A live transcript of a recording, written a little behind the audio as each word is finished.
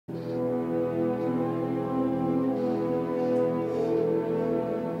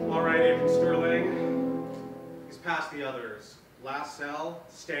right, Agent Starling. He's past the others. Last cell,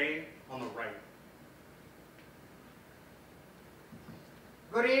 stay on the right.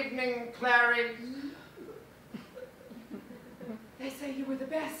 Good evening, Clarice. They say you were the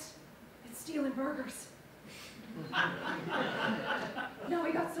best at stealing burgers. Now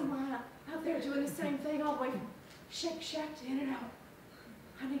we got someone out there doing the same thing all the way from Shake Shack to In-N-Out.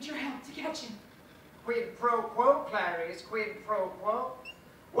 I need your help to catch him. Quid pro quo, Clarice, quid pro quo.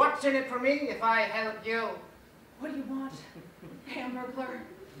 What's in it for me if I help you? What do you want, Hamburglar?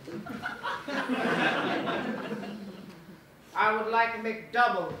 I would like a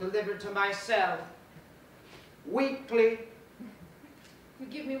McDouble delivered to my cell. Weekly. You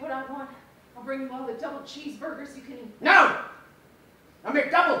give me what I want, I'll bring you all the double cheeseburgers you can eat. No! A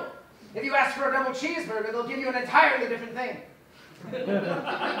McDouble! If you ask for a double cheeseburger, they'll give you an entirely different thing.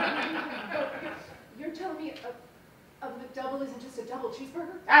 You're telling me a McDouble isn't just a double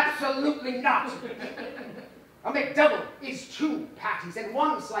cheeseburger? Absolutely not! A McDouble is 2 patties and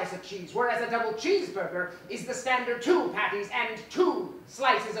 1 slice of cheese, whereas a double cheeseburger is the standard 2 patties and 2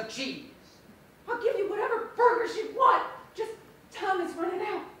 slices of cheese. I'll give you whatever burgers you want. Just time is running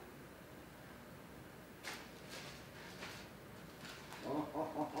out.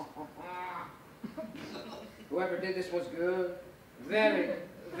 Whoever did this was good. Very,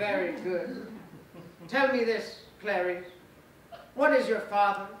 very good. Tell me this, Clarice. What is your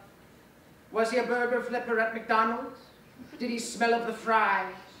father? Was he a burger flipper at McDonald's? Did he smell of the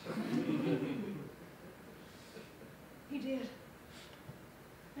fries? He did.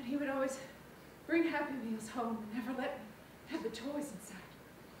 And he would always bring Happy Meals home and never let me have the toys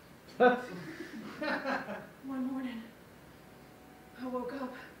inside. One morning, I woke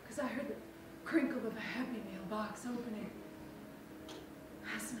up because I heard the crinkle of a Happy Meal box opening.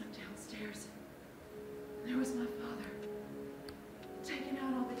 I snuck downstairs. There was my father, taking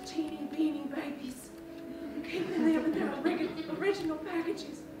out all the teeny beeny babies, keeping them in their original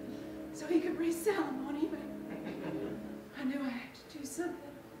packages so he could resell them on eBay. I knew I had to do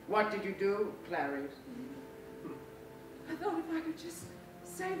something. What did you do, Clarice? I thought if I could just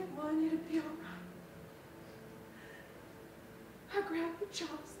save one, it'd be all right. I grabbed the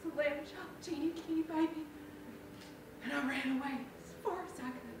chops, the lamb chop, teeny baby, and I ran away as far as I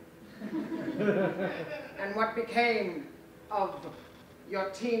could. And what became of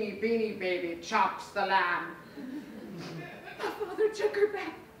your teeny beeny baby, Chops the lamb? My father took her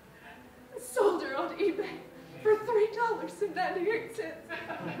back and sold her on eBay for $3.98.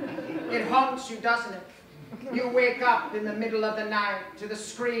 It haunts you, doesn't it? You wake up in the middle of the night to the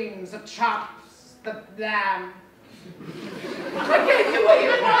screams of Chops the lamb. I gave you what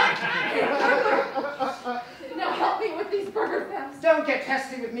you want! Now help me with these burger thefts. Don't get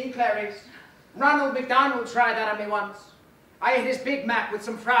testy with me, Clarice. Ronald McDonald tried that on me once. I ate his Big Mac with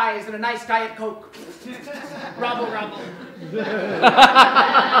some fries and a nice Diet Coke. Rubble, rubble.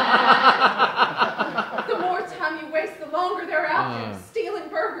 The more time you waste, the longer they're out there stealing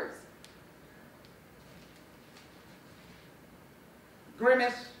burgers.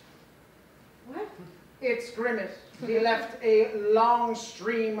 Grimace. What? It's Grimace. He left a long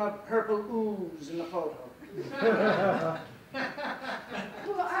stream of purple ooze in the photo. Well, I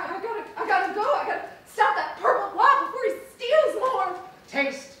gotta go. I gotta stop that purple blob before he steals more.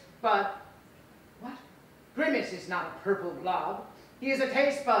 Taste bud. What? Grimace is not a purple blob. He is a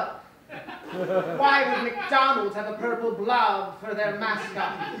taste bud. Why would McDonald's have a purple blob for their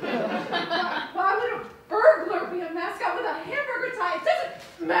mascot? Why would a burglar be a mascot with a hamburger tie? It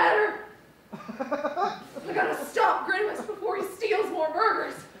doesn't matter. I gotta stop Grimace before he steals more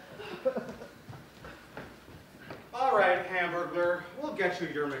burgers. All right, Hamburglar, we'll get you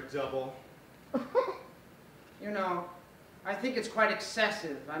your McDouble. You know, I think it's quite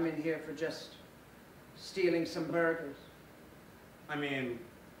excessive. I'm in here for just stealing some burgers. I mean,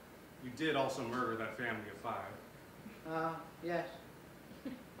 you did also murder that family of 5. Yes.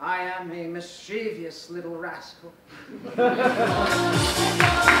 I am a mischievous little rascal.